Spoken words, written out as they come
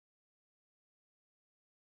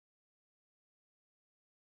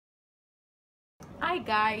Hi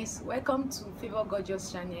guys, welcome to Favor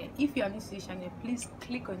Gorgeous channel. If you are new to this channel, please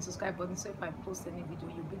click on the subscribe button so if I post any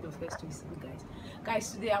video you'll be the first to receive it.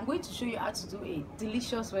 Guys, today I'm going to show you how to do a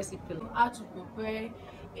delicious recipe, how to prepare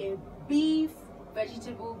a beef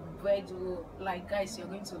vegetable bread roll. Like guys, you're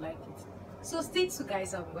going to like it, so stay tuned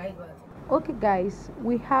guys. I'll be right back. Okay guys,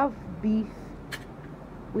 we have beef,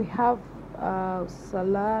 we have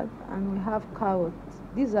salad, and we have carrots.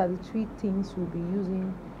 These are the three things we'll be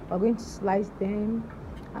using. We're going to slice them,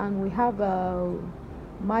 and we have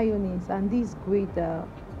mayonnaise, and this great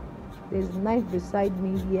there's a knife beside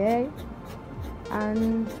me here,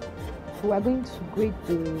 and we are going to grate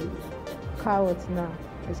the carrots now.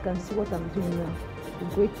 As you can see what I'm doing now,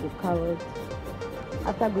 to grate the carrot.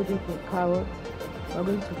 After grating the carrot, we're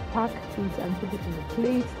going to pack it and put it in a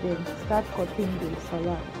plate, then start cutting the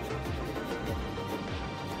salad.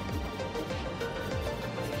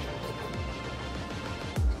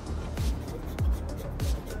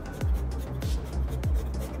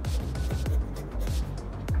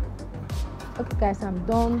 Okay guys, I'm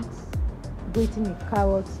done grating the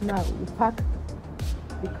carrots. Now we pack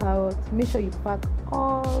the carrots. Make sure you pack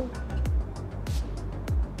all.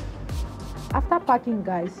 After packing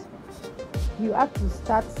guys, you have to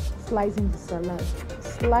start slicing the salad.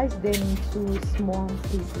 Slice them into small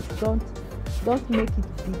pieces. Don't make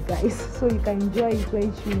it big guys, so you can enjoy it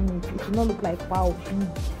when chewing it. It will not look like wow big.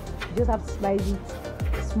 You just have to slice it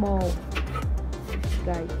small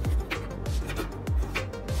guys.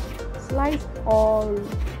 Slice all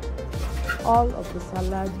of the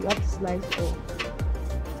salad. You have to slice all,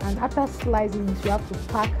 and after slicing it, you have to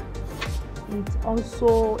pack it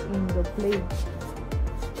also in the plate.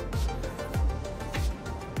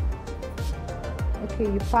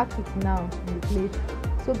 Okay, you pack it now in the plate.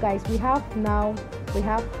 So guys, we have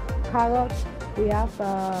carrots, we have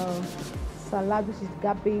salad, which is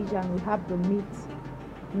cabbage, and we have the meat.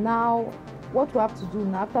 Now what we have to do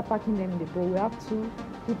now, after packing them in the bowl, we have to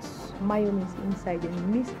put mayonnaise inside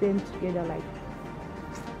and mix them together. Like,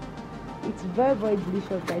 it's very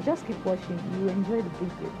delicious guys. Just keep watching, you enjoy the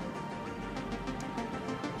video.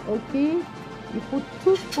 Okay, you put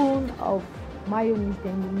 2 spoons of mayonnaise,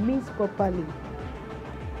 then you mix properly.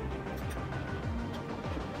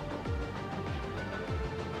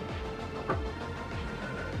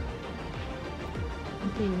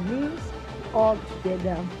 Okay, you mix all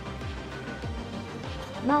together.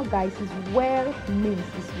 Now guys, it's well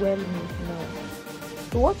mixed now.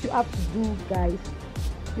 So what you have to do guys,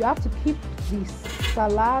 you have to keep the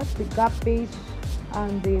salad, the cabbage,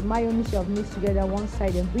 and the mayonnaise you have mixed together one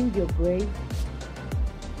side, and bring your bread.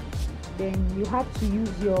 Then you have to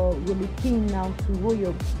use your rolling pin now to roll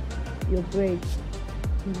your bread.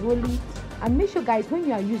 You roll it, and make sure guys, when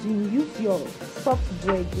you are use your soft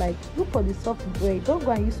bread. Like, look for the soft bread. Don't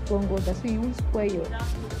go and use strong one, so you won't spoil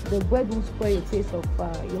the bread won't spoil your taste of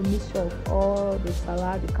your mixture of all the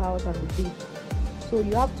salad, the carrot, and the beef. So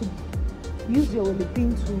you have to use your rolling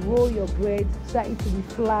pin to roll your bread so that it will be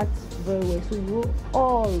flat very well. So you roll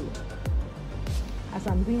all as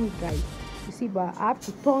I'm doing it guys. You see, but I have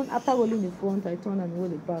to turn. After rolling the front, I turn and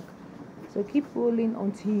roll it back. So keep rolling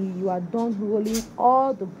until you are done rolling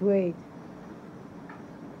all the bread.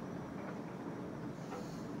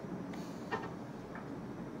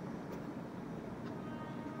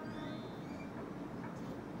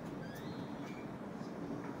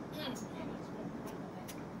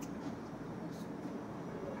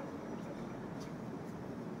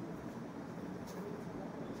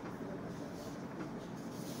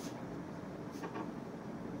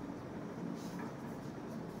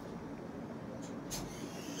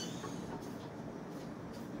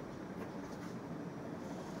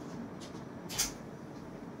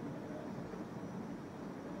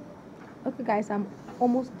 Okay guys, I'm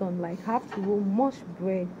almost done. Like, I have to roll much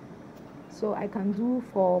bread so I can do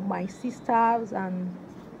for my sisters and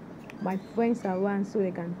my friends around so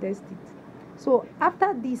they can test it. So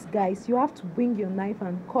after this guys, you have to bring your knife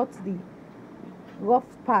and cut the rough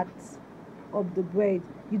parts of the bread.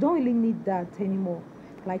 You don't really need that anymore.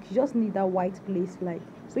 Like, you just need that white place, like,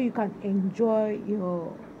 so you can enjoy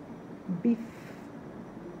your beef,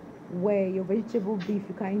 where your vegetable beef,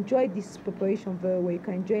 you can enjoy this preparation very well. You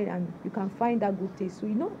can enjoy it, and you can find that good taste. So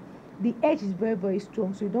you know the edge is very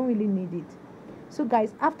strong, so you don't really need it. So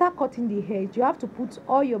guys, after cutting the edge, you have to put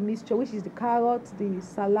all your mixture, which is the carrots, the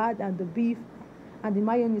salad, and the beef, and the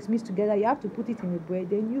mayonnaise mixed together. You have to put it in the bread,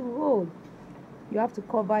 then you roll. You have to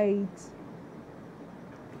cover it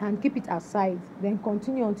and keep it aside, then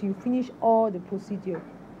continue until you finish all the procedure.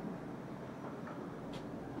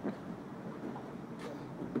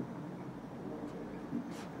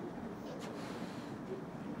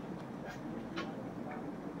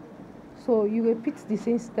 So you repeat the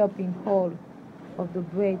same step in all of the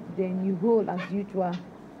bread, then you roll as usual.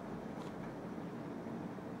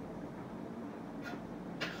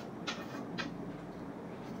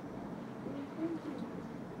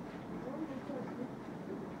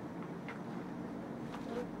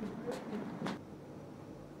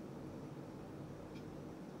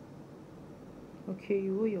 Okay,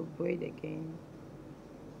 you roll your bread again.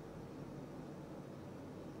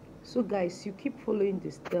 So guys, you keep following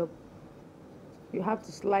the step. You have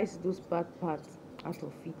to slice those bad parts out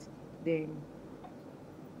of it, then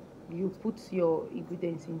you put your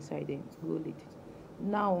ingredients inside and roll it.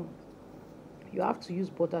 Now you have to use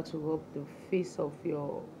butter to rub the face of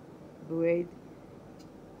your bread.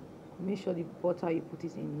 Make sure the butter you put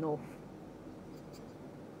is enough.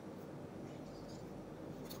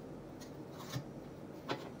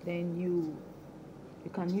 Then you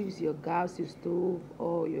can use your gas, your stove,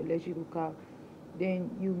 or your electric cooker.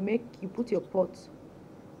 Then you put your pot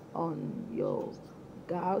on your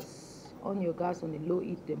on the low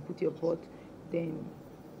heat, then put your pot, then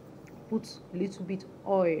put a little bit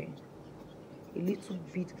oil, a little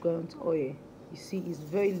bit ground oil. You see, it's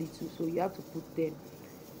very little, so you have to put them.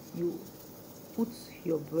 You put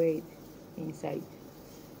your bread inside.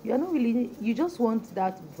 You are not really, you just want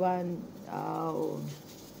that brown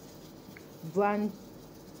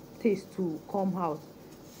taste to come out.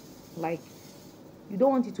 Like, you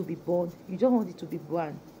don't want it to be burned, you just want it to be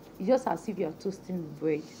brown. It's just as if you are toasting the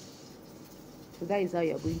bread. So that is how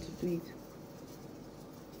you are going to do it.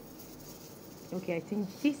 Okay, I think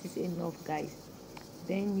this is enough, guys.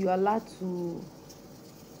 Then you are allowed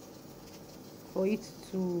for it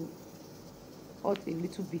to hot a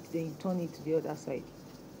little bit, then you turn it to the other side.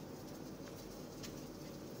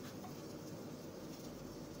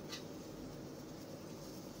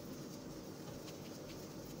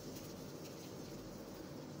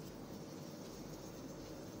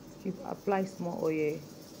 You apply small oil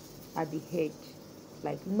at the edge,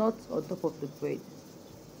 like not on top of the bread,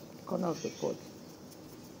 corner of the pot.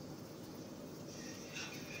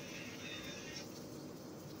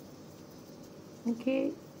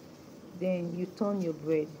 Okay, then you turn your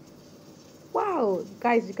bread. Wow,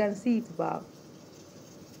 guys, you can see it, but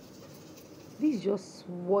this is just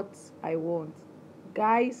what I want.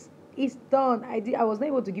 Guys, it's done. I was not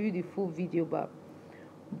able to give you the full video, but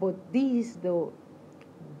this is the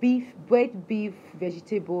beef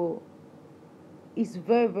vegetable. It's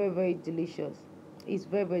very, very, very delicious. It's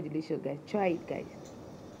very, very delicious, guys. Try it, guys.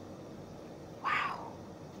 Wow.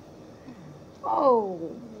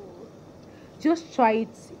 Oh, just try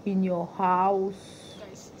it in your house.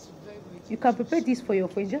 Guys, it's very, very You can prepare this for your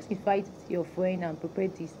friends. Just invite your friend and prepare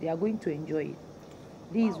this. They are going to enjoy it.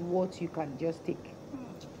 This is what you can just take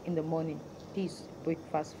in the morning. This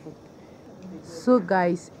breakfast food. So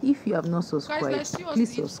guys, if you have not subscribed,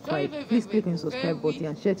 please subscribe. Please click on the subscribe button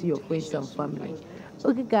and share to your friends and family.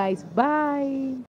 Okay guys, bye.